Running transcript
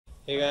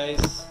Hey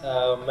guys,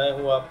 मैं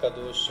हूं आपका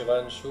दोस्त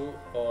शिवांशु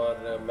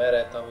और मैं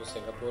रहता हूं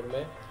सिंगापुर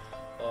में।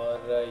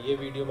 और ये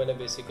वीडियो मैंने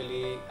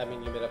बेसिकली ये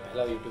मेरा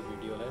पहला यूट्यूब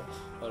वीडियो है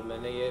और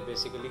मैंने ये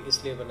बेसिकली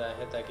इसलिए बनाया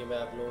है ताकि मैं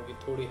आप लोगों की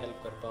थोड़ी हेल्प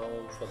कर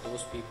पाऊँ फॉर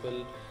दोज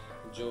पीपल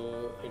जो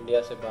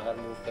इंडिया से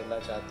बाहर मूव करना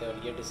चाहते हैं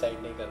और ये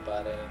डिसाइड नहीं कर पा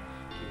रहे हैं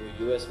कि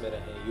वो यूएस में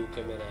रहें,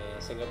 यूके में रहें,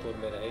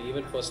 सिंगापुर में रहें,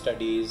 इवन फॉर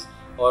स्टडीज़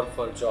और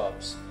फॉर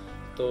जॉब्स।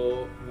 तो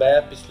मैं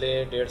पिछले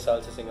 1.5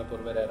 साल से सिंगापुर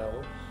में रह रहा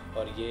हूँ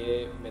और ये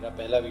मेरा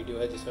पहला वीडियो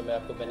है जिसमें मैं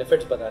आपको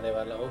बेनिफिट्स बताने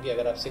वाला हूँ कि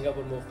अगर आप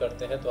सिंगापुर मूव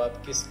करते हैं तो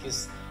आप किस किस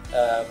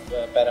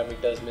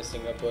पैरामीटर्स में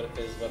Singapore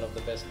is one of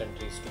the best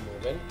countries to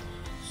move in.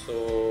 So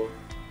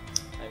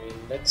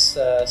let's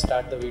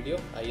start the video.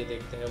 आइए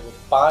देखते हैं वो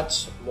 5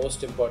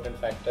 मोस्ट इम्पॉर्टेंट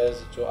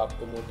फैक्टर्स जो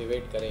आपको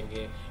मोटिवेट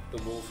करेंगे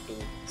to move to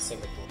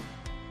Singapore.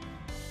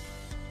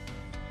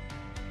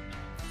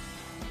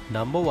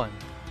 Number 1.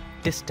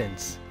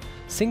 Distance.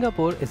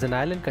 Singapore is an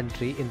island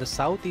country in the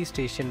Southeast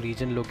Asian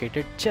region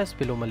located just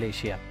below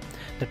Malaysia.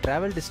 The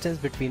travel distance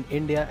between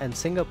India and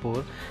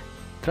Singapore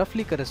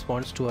roughly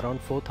corresponds to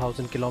around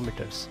 4,000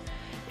 kilometers.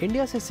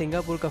 India से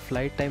Singapore का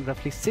flight time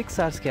रफली 6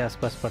 hours के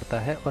आसपास पड़ता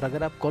है और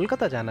अगर आप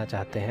कोलकाता जाना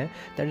चाहते हैं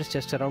that is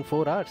just around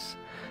 4 hours.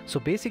 So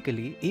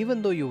basically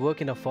even though you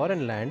work in a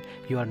foreign land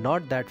you are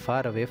not that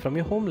far away from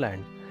your home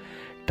land.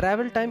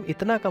 Travel time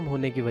इतना कम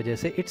होने की वजह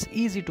से it's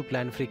easy to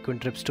plan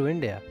frequent trips to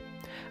India.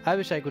 I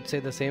wish I could say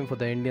the same for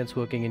the Indians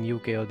working in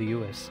UK or the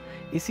US.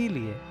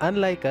 इसीलिए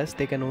unlike us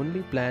they can only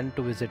plan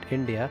to visit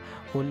India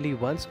only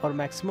once or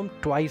maximum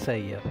twice a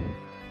year.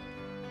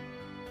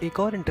 एक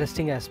और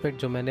interesting aspect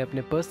जो मैंने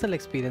अपने personal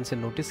experience से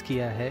notice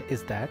किया है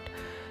is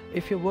that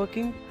if you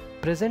working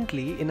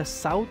presently in a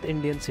South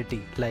Indian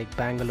city like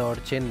Bangalore,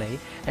 Chennai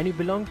and you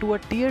belong to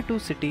a tier 2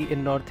 city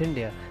in North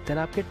India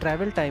then आपके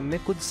travel time में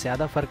कुछ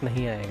ज़्यादा फ़र्क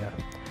नहीं आएगा.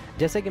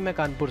 जैसे कि मैं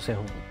कानपुर से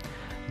हूँ.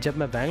 जब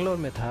मैं बैंगलोर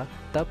में था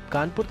तब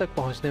कानपुर तक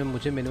पहुंचने में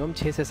मुझे मिनिमम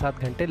 6 से 7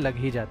 घंटे लग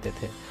ही जाते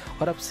थे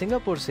और अब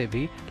सिंगापुर से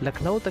भी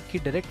लखनऊ तक की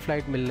डायरेक्ट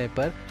फ़्लाइट मिलने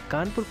पर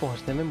कानपुर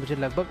पहुंचने में मुझे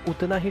लगभग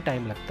उतना ही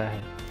टाइम लगता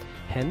है.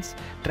 हेंस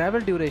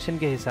ट्रैवल ड्यूरेशन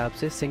के हिसाब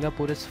से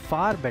Singapore is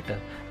far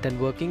better than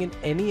working in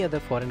any other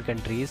foreign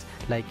countries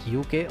like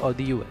UK और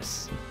the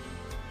US.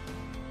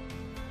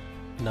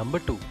 Number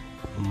 2.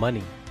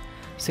 Money.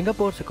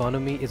 सिंगापुर's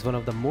economy is one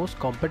of the most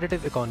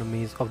competitive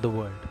economies of the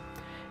world.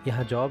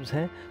 यहाँ jobs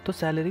हैं तो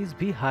salaries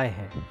भी high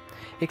हैं.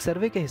 एक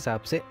सर्वे के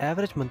हिसाब से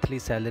average monthly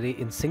salary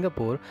in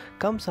Singapore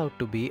comes out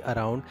to be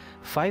around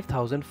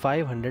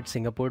 5,500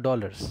 Singapore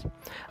dollars.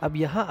 अब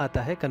यहाँ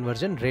आता है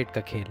कन्वर्जन रेट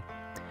का खेल.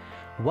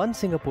 1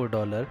 Singapore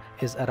dollar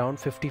is around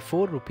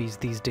 54 rupees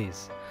these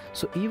days.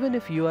 So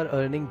even if you are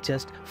earning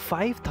just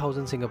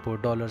 5,000 Singapore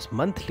dollars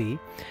monthly,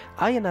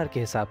 INR के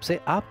हिसाब से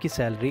आपकी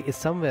salary is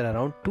somewhere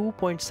around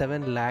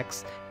 2.7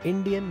 lakhs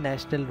Indian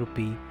national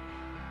rupee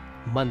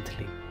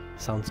monthly.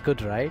 Sounds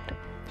good, right?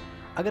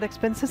 अगर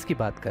expenses की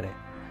बात करें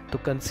तो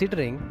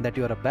considering that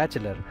you are a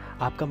bachelor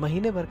आपका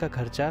महीने भर का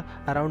खर्चा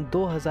अराउंड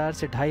 2,000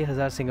 से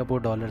 2,500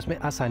 सिंगापुर डॉलर्स में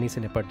आसानी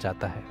से निपट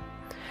जाता है.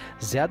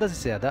 ज़्यादा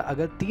से ज़्यादा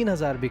अगर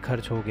 3,000 भी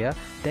खर्च हो गया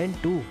then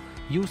to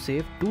you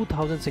save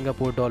 2,000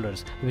 Singapore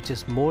dollars which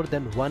is more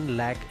than 1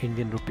 lakh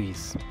Indian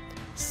rupees.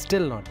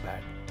 Still not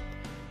bad.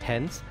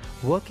 Hence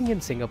working in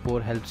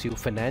Singapore helps you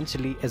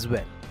financially as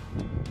well.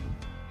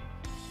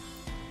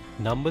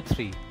 Number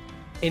 3.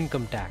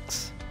 Income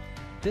tax.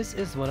 This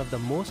is one of the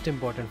most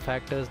important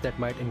factors that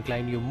might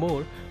incline you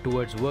more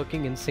towards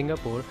working in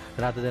Singapore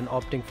rather than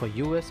opting for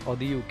US or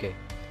the UK.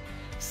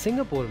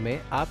 Singapore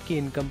में आपकी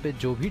income पे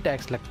जो भी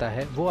tax लगता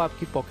है वो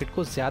आपकी pocket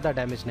को ज़्यादा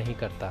डैमेज नहीं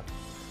करता.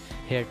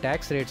 Here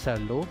tax rates are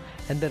low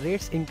and the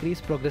rates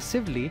increase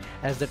progressively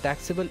as the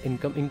taxable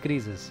income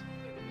increases.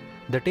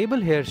 The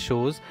table here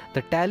shows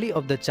the tally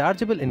of the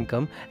chargeable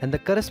income and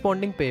the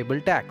corresponding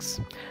payable tax.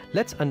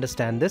 Let's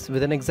understand this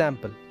with an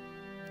example.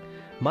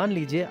 मान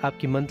लीजिए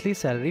आपकी monthly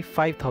salary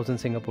 5,000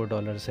 Singapore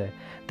dollars है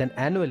then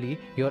annually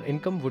your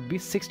income would be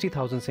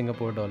 60,000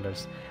 Singapore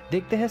dollars.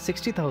 देखते हैं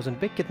 60,000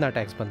 पे कितना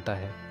tax बनता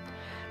है.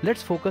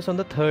 Let's focus on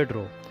the third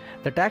row.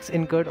 The tax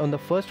incurred on the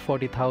first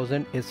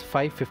 40,000 is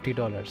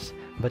 $550.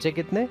 बचे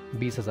कितने?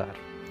 20,000.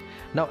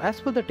 Now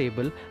as per the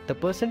table the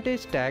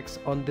percentage tax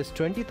on this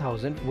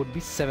 20,000 would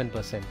be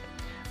 7%.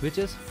 which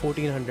is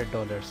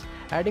 $1,400.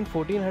 Adding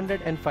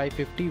 1,400 and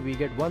 550 we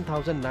get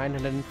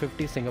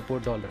 1,950 Singapore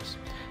dollars.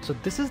 So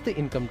this is the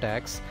income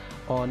tax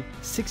on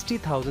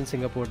 60,000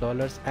 Singapore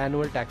dollars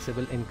annual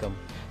taxable income.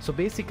 So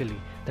basically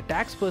the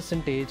tax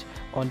percentage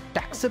on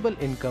taxable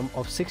income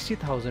of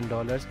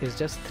 $60,000 is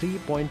just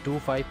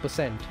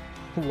 3.25%.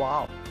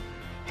 Wow!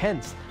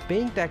 Hence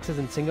paying taxes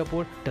in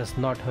Singapore does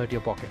not hurt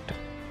your pocket.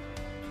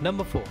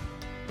 Number 4.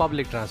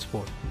 Public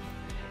transport.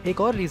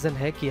 एक और reason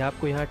है कि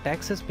आपको यहाँ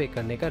taxes पे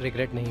करने का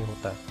regret नहीं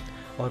होता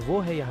और वो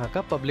है यहाँ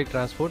का पब्लिक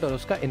ट्रांसपोर्ट और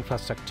उसका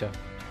infrastructure.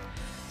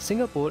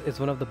 Singapore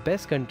is one of the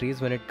best countries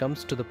when it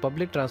comes to the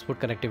public transport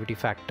connectivity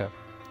factor.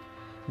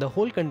 The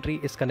whole country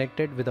is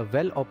connected with a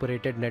well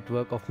operated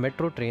network of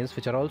metro trains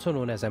which are also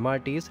known as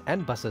MRTs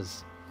and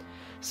buses.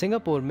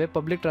 Singapore में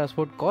public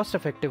transport cost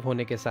effective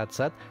होने के साथ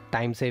साथ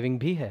time saving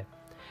भी है.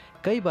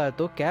 कई बार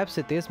तो cab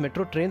से तेज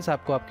मेट्रो ट्रेन्स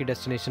आपको आपकी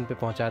डेस्टिनेशन पे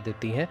पहुंचा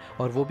देती हैं,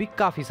 और वो भी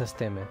काफ़ी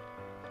सस्ते में।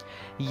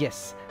 Yes,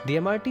 the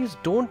MRTs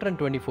don't run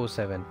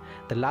 24/7.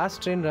 The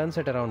last train runs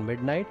at around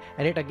midnight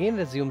and it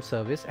again resumes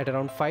service at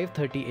around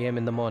 5:30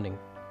 am in the morning.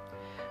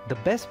 The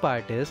best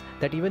part is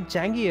that even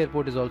Changi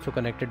Airport is also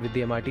connected with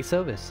the MRT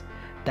service.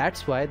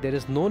 That's why there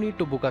is no need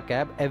to book a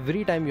cab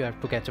every time you have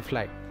to catch a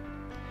flight.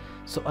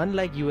 So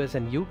unlike US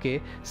and UK,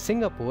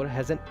 Singapore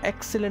has an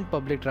excellent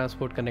public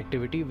transport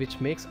connectivity which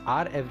makes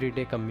our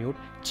everyday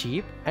commute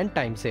cheap and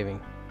time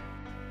saving.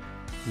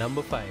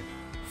 Number 5.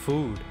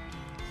 Food.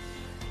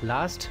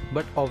 Last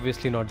but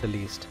obviously not the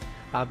least,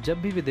 आप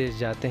जब भी विदेश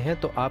जाते हैं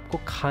तो आपको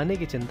खाने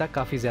की चिंता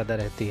काफ़ी ज़्यादा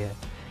रहती है।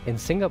 In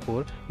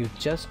Singapore you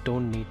just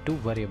don't need to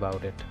worry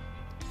about it.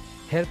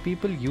 Here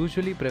people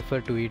usually prefer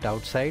to eat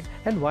outside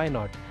and why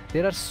not?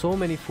 There are so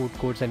many food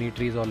courts and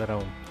eateries all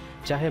around.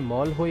 चाहे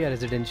मॉल हो या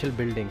residential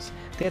buildings,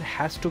 there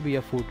has to be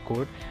a food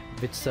court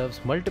which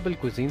serves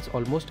multiple cuisines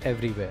almost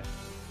everywhere.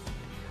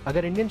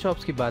 अगर Indian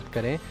shops की बात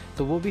करें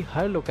तो वो भी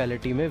हर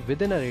लोकेलिटी में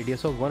with in a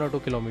radius of 1 or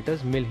 2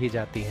 kilometers मिल ही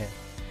जाती हैं।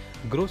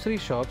 Grocery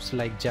shops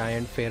like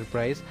Giant,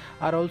 FairPrice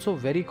are also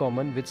very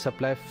common which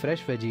supply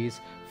fresh veggies,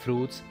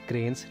 fruits,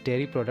 grains,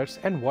 dairy products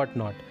and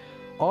whatnot,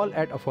 all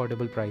at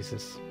affordable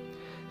prices.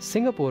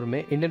 Singapore में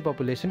Indian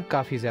population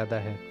काफ़ी ज़्यादा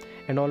है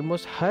and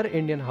almost her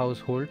Indian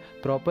house hold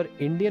proper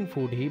Indian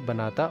food ही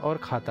बनाता और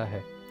खाता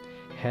है।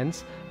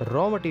 Hence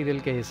raw material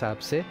के हिसाब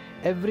से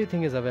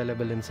everything is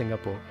available in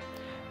Singapore.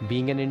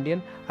 Being an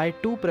Indian, I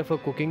to prefer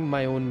cooking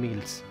my own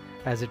meals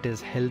as it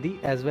is healthy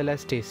as well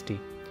as tasty.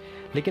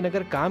 लेकिन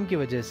अगर काम की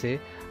वजह से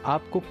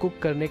आपको कुक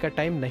करने का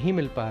टाइम नहीं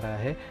मिल पा रहा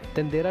है,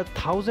 then there are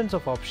thousands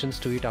of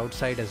options to eat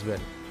outside as well.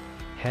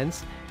 Hence,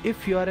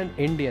 if you are an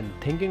Indian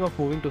thinking of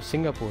moving to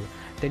Singapore,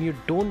 then you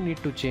don't need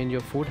to change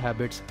your food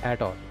habits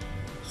at all.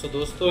 So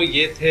दोस्तों,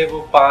 ये थे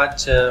वो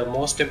 5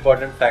 most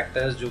important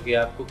factors जो कि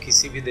आपको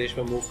किसी भी देश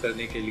में मूव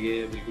करने के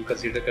लिए बिल्कुल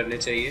कंसीडर करने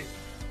चाहिए।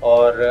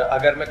 और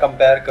अगर मैं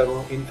कंपेयर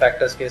करूँ इन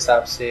फैक्टर्स के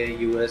हिसाब से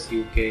US,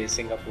 UK,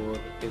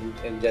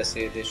 सिंगापुर इन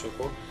जैसे देशों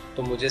को,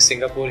 तो मुझे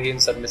सिंगापुर ही इन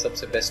सब में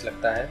सबसे बेस्ट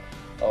लगता है।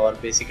 और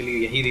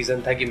बेसिकली यही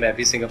रीज़न था कि मैं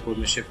भी सिंगापुर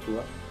में शिफ्ट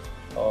हुआ।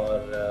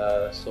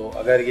 और सो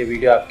अगर ये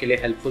वीडियो आपके लिए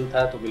हेल्पफुल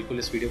था तो बिल्कुल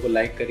इस वीडियो को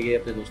लाइक करिए,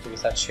 अपने दोस्तों के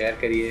साथ शेयर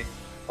करिए।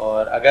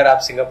 और अगर आप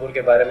सिंगापुर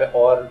के बारे में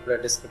और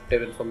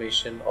डिस्क्रिप्टिव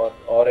इन्फॉर्मेशन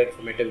और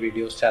इन्फॉर्मेटिव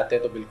वीडियोस चाहते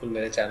हैं तो बिल्कुल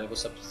मेरे चैनल को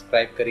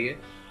सब्सक्राइब करिए।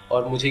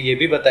 और मुझे ये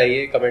भी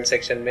बताइए कमेंट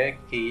सेक्शन में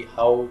कि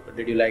how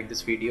did you like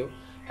this video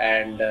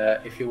and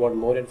if you want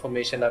more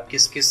information, आप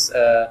किस किस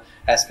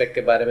एस्पेक्ट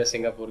के बारे में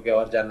सिंगापुर के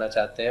और जानना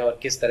चाहते हैं और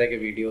किस तरह के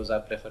वीडियोज़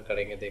आप प्रेफर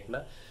करेंगे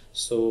देखना।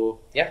 So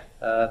yeah,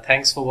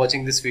 thanks for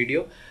watching this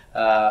video.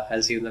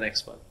 I'll see you in the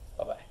next one.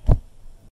 Bye bye.